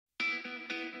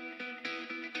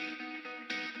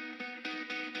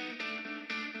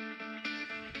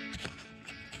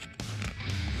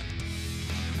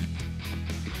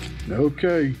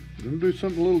Okay, we're gonna do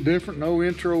something a little different. No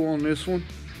intro on this one.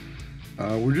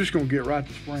 We're just gonna get right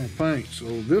to spraying paint.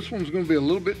 So this one's gonna be a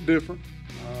little bit different.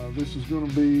 This is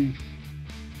gonna be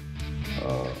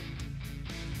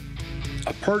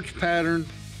a perch pattern,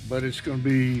 but it's gonna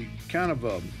be kind of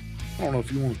a, I don't know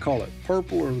if you want to call it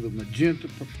purple or the magenta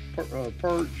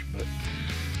perch, but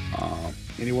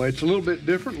anyway, it's a little bit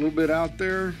different, a little bit out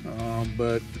there,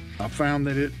 but I found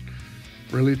that it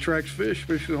really attracts fish,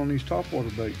 especially on these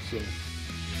topwater baits. So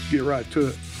let's get right to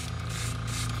it.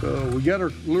 So we got our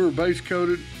lure base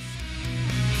coated,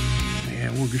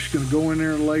 and we're just going to go in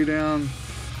there and lay down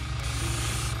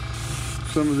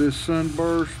some of this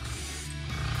sunburst.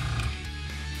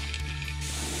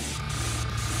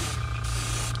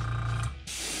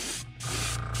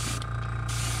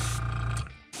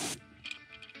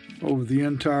 Over the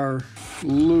entire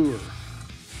lure.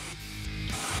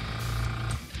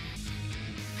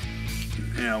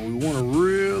 Now we want to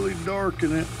really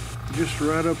darken it just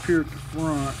right up here at the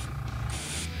front.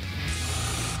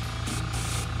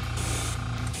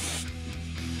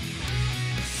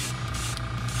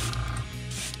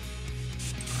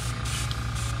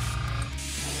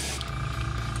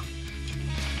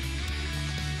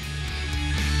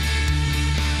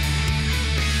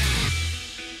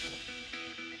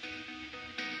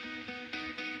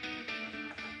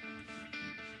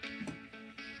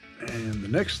 And the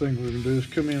next thing we're going to do is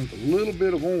come in with a little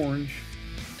bit of orange,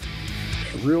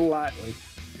 real lightly,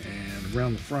 and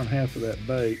around the front half of that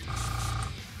bait.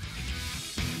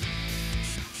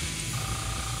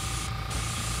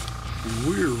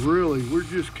 And we're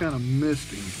just kind of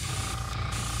misting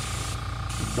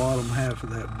the bottom half of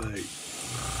that bait.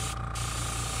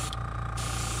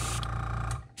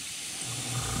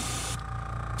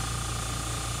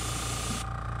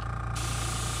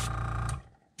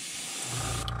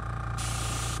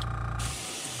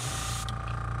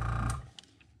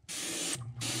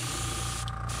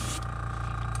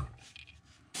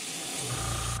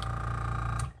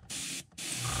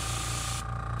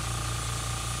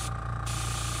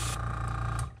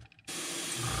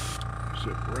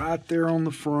 Sit right there on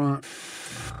the front.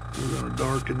 We're going to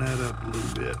darken that up a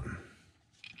little bit.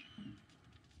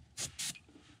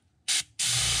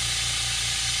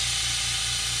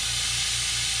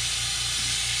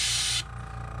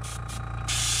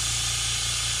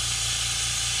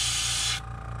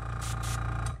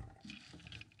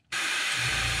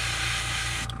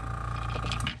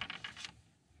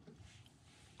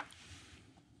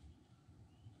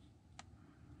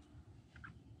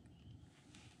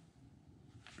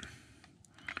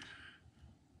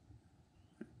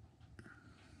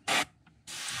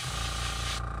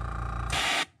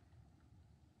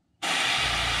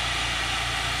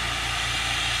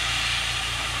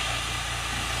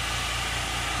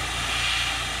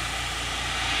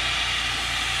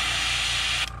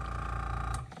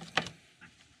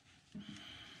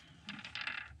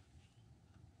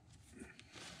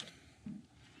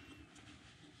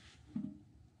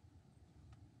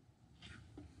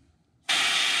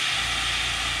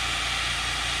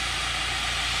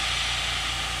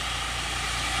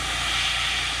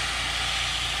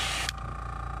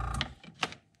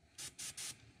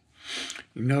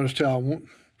 You noticed how I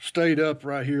stayed up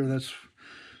right here. That's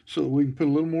so that we can put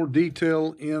a little more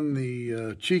detail in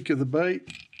the cheek of the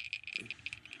bait.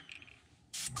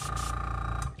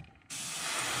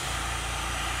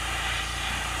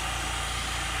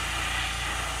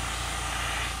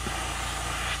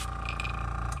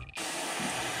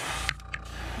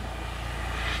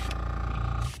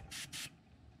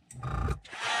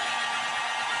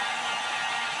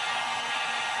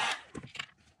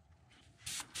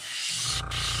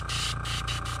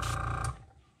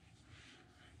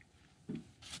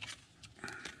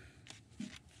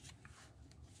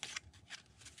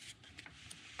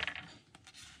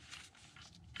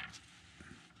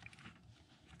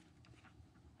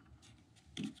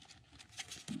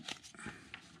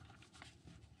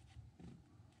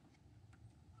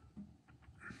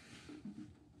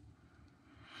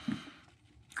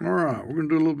 All right, we're going to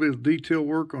do a little bit of detail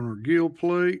work on our gill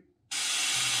plate.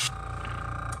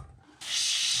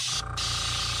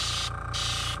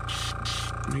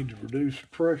 Need to reduce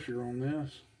pressure on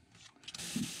this.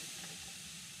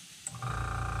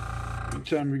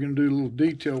 Anytime you're going to do a little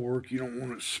detail work, you don't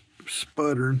want it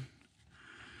sputtering,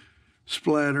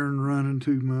 splattering, running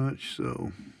too much,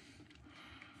 so.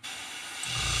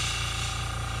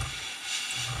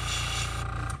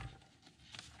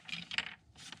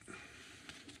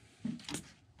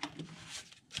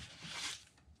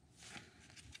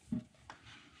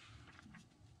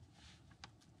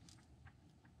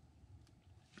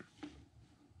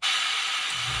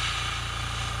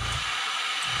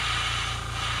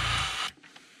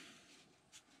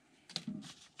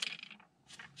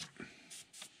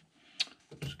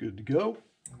 good to go.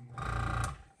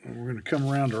 And we're going to come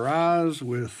around our eyes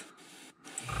with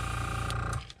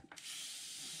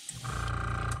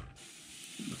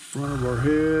the front of our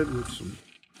head with some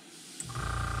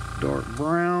dark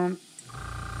brown.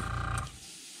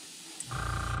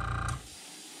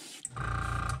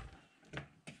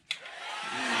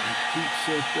 Keep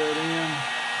set that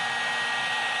in.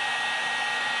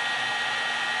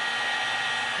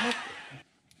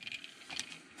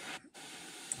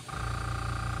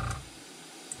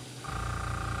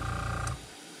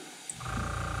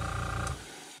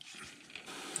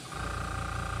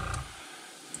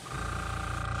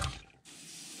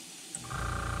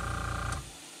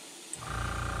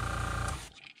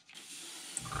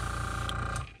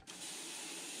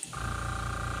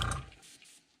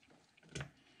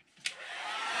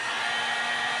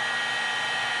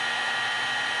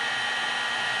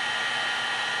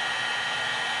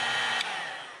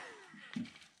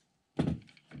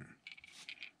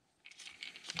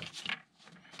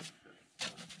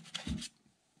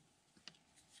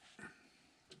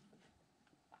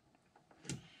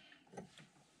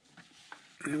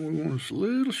 And we want this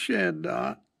little shed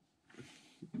dot.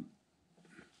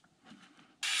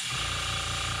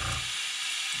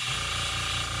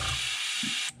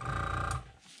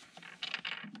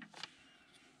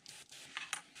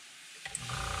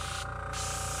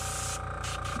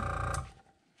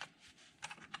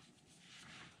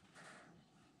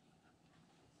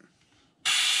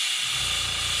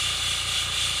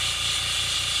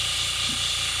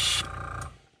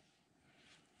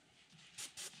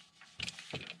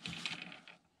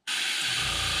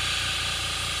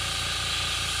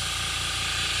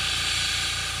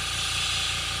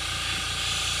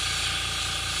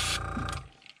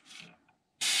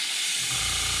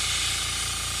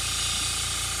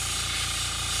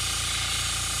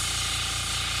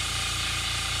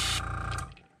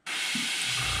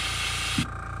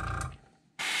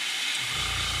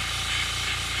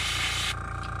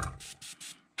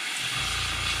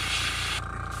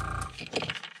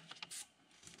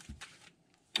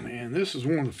 And this is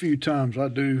one of the few times I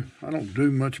don't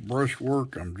do much brush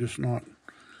work. I'm just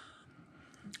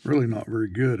really not very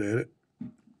good at it.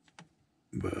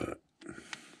 But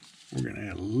we're going to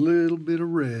add a little bit of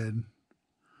red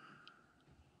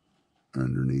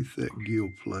underneath that gill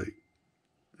plate.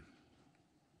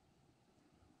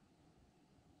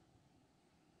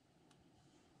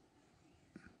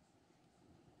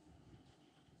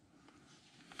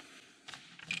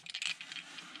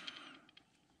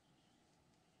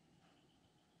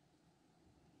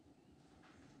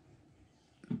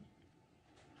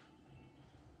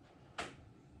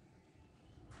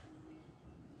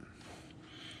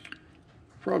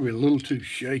 Probably a little too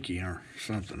shaky or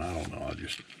something. I don't know.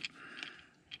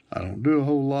 I don't do a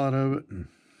whole lot of it. And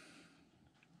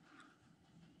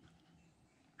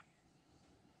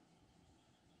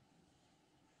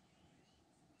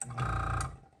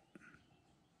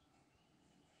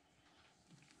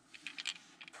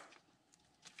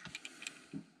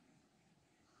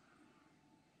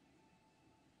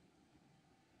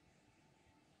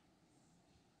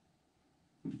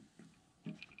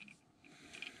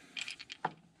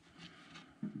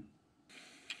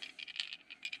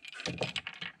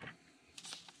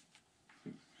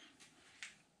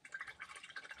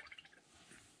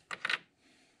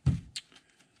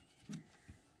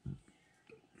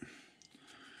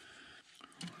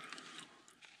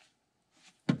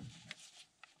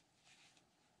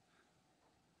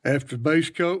after the base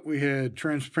coat, we had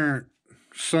transparent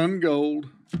sun gold.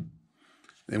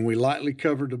 Then we lightly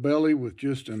covered the belly with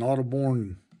just an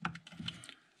Audubon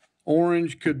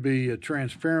orange. Could be a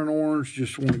transparent orange.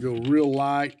 Just want to go real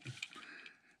light.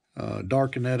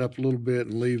 Darken that up a little bit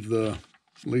and leave the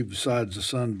sides of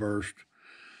sunburst.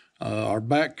 Our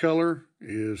back color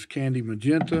is candy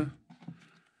magenta.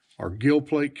 Our gill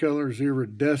plate color is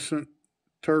iridescent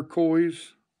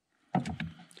turquoise.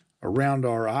 Around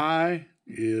our eye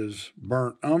is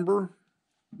burnt umber.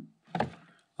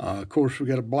 Of course, we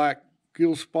got a black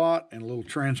gill spot and a little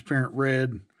transparent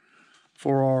red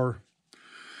to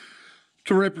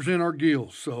represent our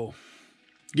gills. So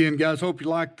again, guys, hope you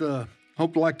liked the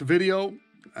video,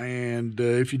 and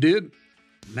if you did,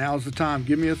 now's the time.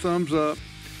 Give me a thumbs up,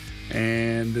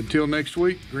 and until next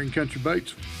week, Green Country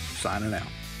Baits signing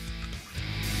out.